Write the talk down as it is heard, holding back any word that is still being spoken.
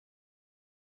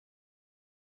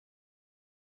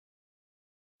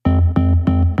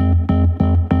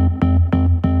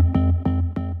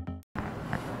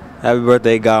Happy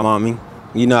birthday, godmommy.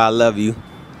 You know I love you.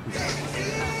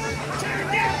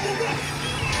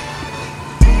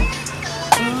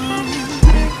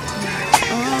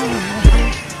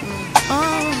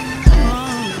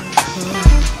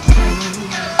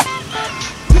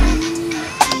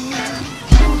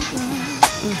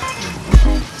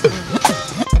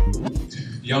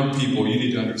 Young people, you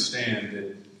need to understand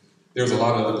that there's a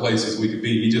lot of other places we could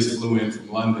be. He just flew in from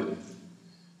London.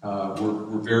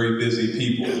 We're very busy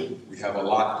people. We have a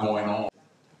lot going on.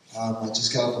 I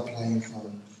just got off a plane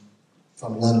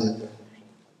from London.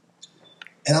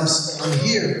 And I'm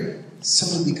here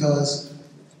simply because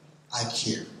I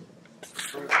care.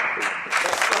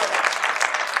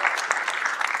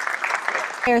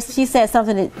 She said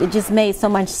something that just made so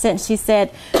much sense. She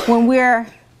said, when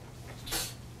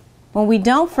we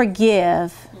don't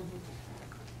forgive,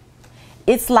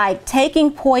 it's like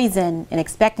taking poison and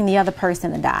expecting the other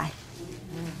person to die.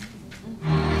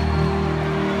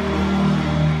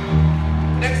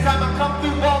 Next time I come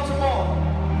through Baltimore,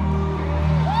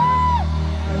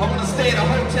 I want to stay at a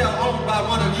hotel owned by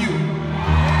one of you.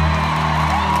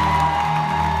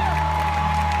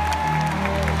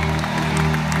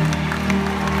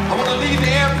 I want to leave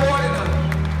the airport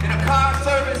in a car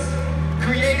service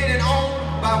created and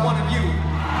owned by one of you.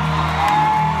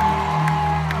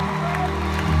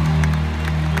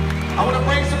 I want to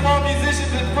bring some more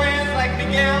musicians and friends like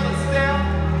Miguel, Estelle,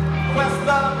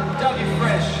 Questlove, and Dougie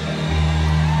Fresh.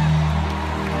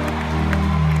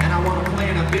 And I want to play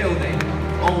in a building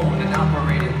owned and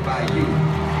operated by you.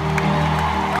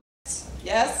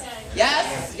 Yes,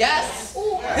 yes, yes.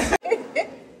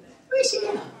 Where's she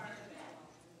at?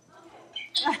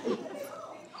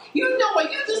 You know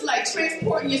what? You're just like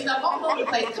transporting yourself all over the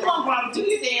place. Come on, Barbara, do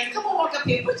your dance. Come on, walk up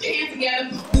here. Put your hands together.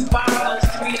 This Barbara on the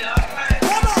street. All right.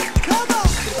 Come on.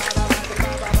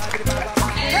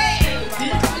 Hey, this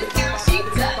is how she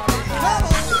does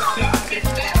it.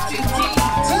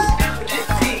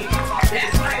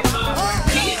 That's right, Mama.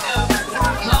 Get up.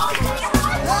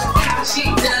 How she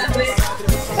does it.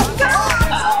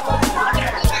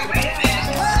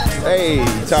 Hey,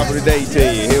 top of the day to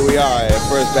you. Here we are at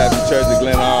First Baptist Church of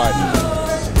Glen Arden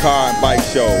Car and Bike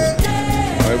Show.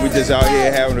 We just out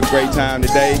here having a great time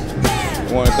today.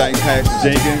 I want to thank Pastor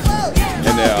Jenkins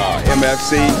and the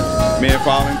MFC, Men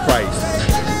Following Christ.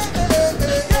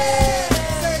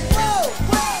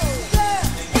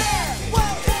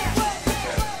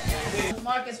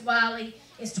 Marcus Wiley.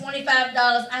 It's $25.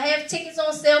 I have tickets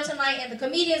on sale tonight, and the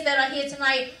comedians that are here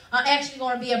tonight are actually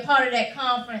going to be a part of that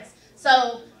conference.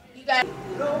 So you guys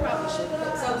probably should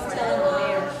put something telling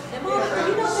there.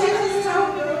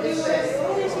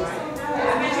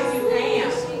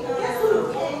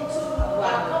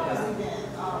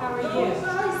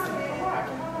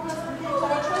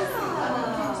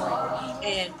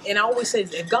 And I always say,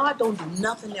 if God don't do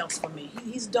nothing else for me,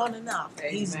 He's done enough.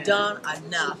 Amen. He's done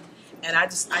enough. And I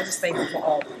just thank Him for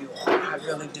all of you all. I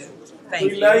really do. Thank you.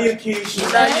 We love you, Keisha.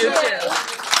 We love you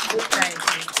too. Thank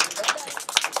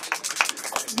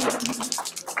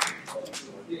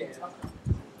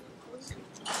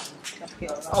you.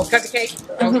 Oh, cut the cake?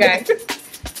 Okay.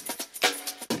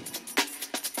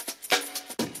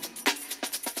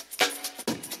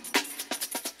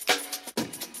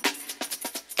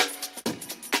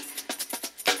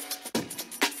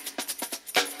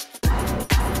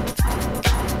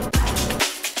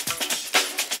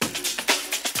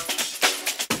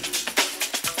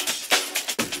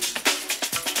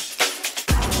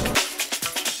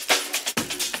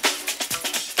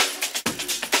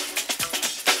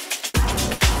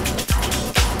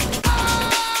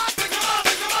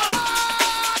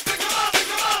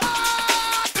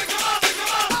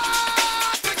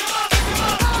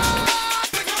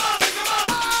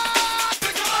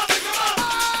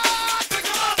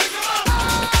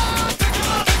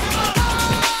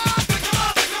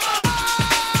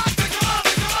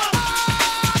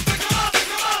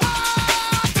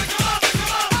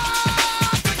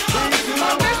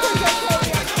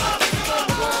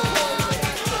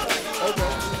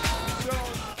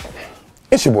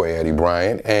 It's your boy Eddie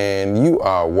Bryant, and you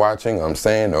are watching I'm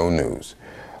Saying No News.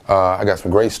 I got some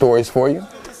great stories for you.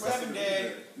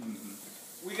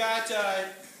 We got, I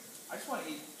just want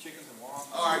to eat chickens and waffles.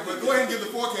 All right, but go ahead and give the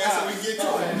forecast so we can get to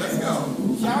it. Let's go.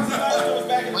 Shouts out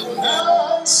back in the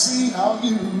I see how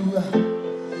you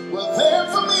were there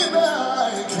for me, and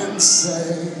I can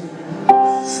say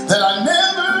that I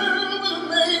never would have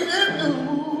made it new.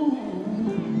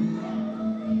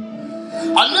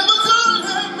 I never could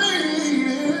have made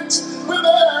it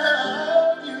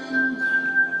without you.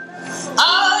 I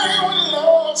would have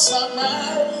lost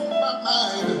my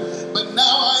mind, but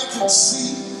now I can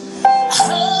see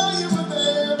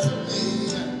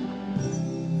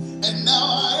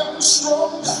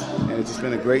And it's just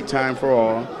been a great time for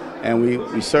all. And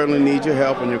we certainly need your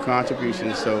help and your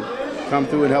contributions. So come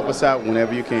through and help us out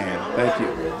whenever you can. Thank you.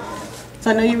 So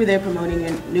I know you were there promoting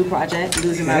your new project,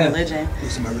 Losing My Religion.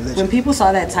 Losing My Religion. When people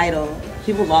saw that title,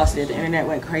 people lost it. The internet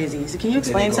went crazy. So can you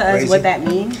explain to us what that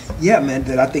means? Yeah, man,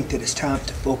 that I think that it's time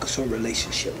to focus on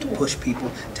relationship, to push people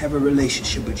to have a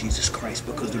relationship with Jesus Christ,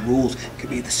 because the rules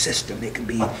can be the system, it can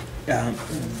be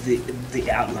the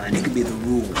outline, it can be the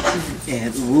rules.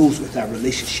 And rules without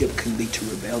relationship can lead to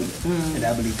rebellion. And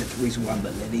I believe that the reason why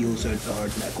millennials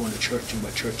are not going to church and why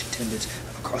church attendance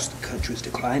across the country is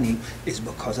declining is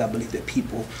because I believe that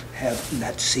people have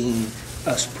not seen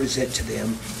us present to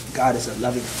them God is a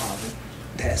loving Father,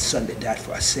 that Son that died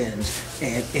for our sins,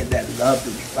 and in that love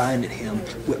that we find in Him,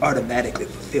 we automatically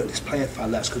fulfill His plan for our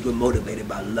lives because we're motivated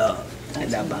by love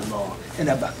and not by law and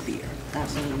not by fear.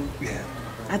 Absolutely. Yeah.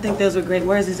 I think those were great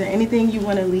words. Is there anything you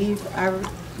want to leave our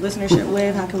listenership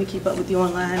with? How can we keep up with you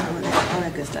online? All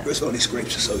that good stuff. First of all, these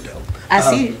grapes are so dope. I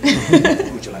see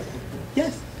it. Would you like one?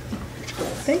 Yes.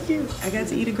 Thank you. I got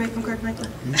to eat a grape from Kirk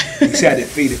Franklin. You said I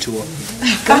didn't feed it to her.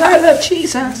 Because I love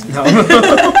cheese, huh? No.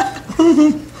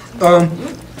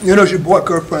 You know, it's your boy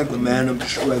Kirk Franklin, man. I'm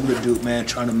just a regular dude, man,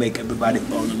 trying to make everybody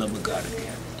fall in love with God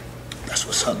again. That's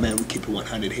what's up, man. We keep it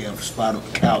 100 here on the spot on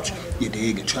the couch, you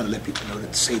dig, and trying to let people know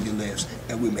that the Savior lives,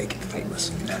 and we make it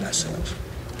famous, not ourselves.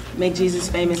 Make Jesus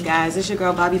famous, guys. This is your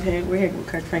girl, Bobby Pig. We're here with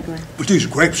Kirk Franklin. But these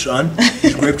grapes, son.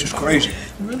 These grapes is crazy.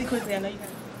 Really quickly, I know you got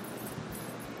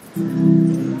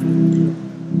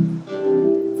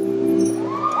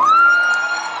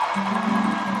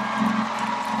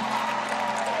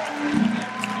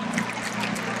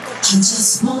I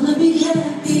just wanna be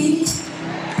happy,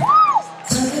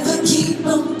 but if I keep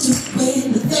on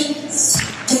doing the things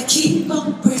that keep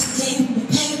on bringing me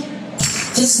pain,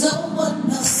 there's no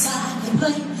one else I can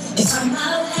blame if I'm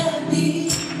not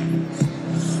happy.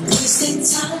 Wasting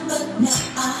time, but now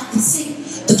I can see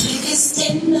the biggest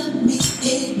enemy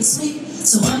is me,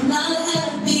 so I'm not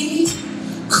happy.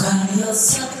 Cry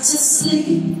yourself to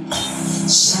sleep,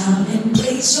 shout and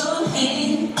raise your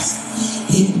hands.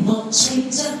 It won't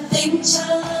change a thing,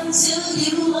 child, until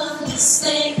you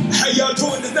understand. How y'all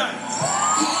doing tonight?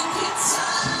 If it's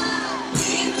time,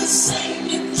 being the same,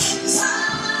 if it's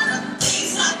tired of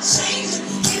things not changing,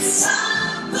 it's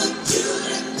time for you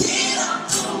to get out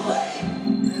the way.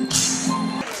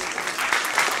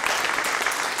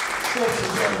 Folks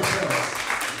and brothers,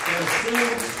 there's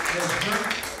food, there's drink,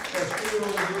 there's food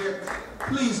over here.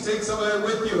 Please take some of that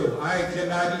with you. I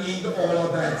cannot eat all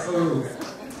of that food.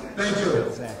 Thank you.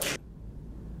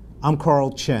 I'm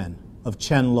Carl Chen of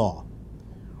Chen Law.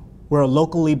 We're a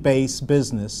locally based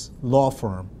business law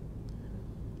firm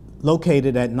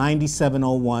located at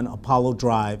 9701 Apollo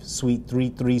Drive, Suite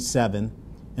 337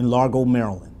 in Largo,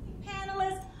 Maryland.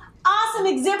 Panelists, awesome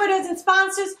exhibitors and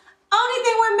sponsors. Only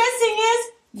thing we're missing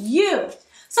is you.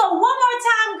 So one more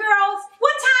time, girls.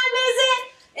 What time is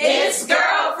it? It's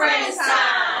girlfriend's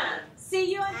time.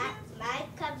 See you. My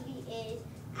company is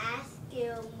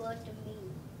iSkills more to me.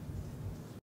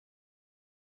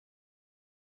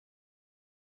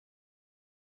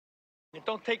 It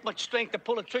don't take much strength to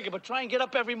pull a trigger, but try and get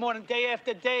up every morning, day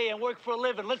after day, and work for a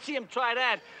living. Let's see him try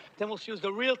that. Then we'll see who's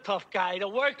the real tough guy. The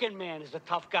working man is the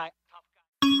tough guy.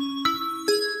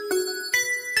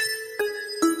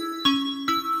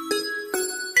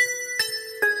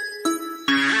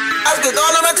 I spent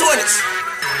all of my 20s.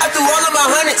 I threw all of my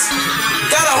hundreds.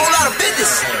 Got a whole lot of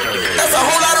business. That's a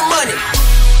whole lot of money.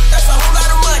 That's a whole lot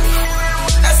of money.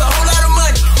 That's a whole lot of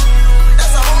money.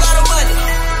 That's a whole lot of money.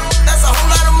 That's a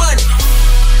whole lot of money.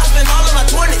 I spent all of my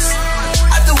 20s.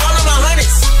 I threw all of my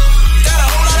hundreds. Got a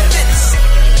whole lot of business.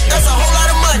 That's a whole lot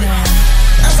of money.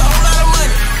 That's a whole lot of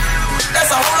money.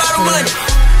 That's a whole lot of money.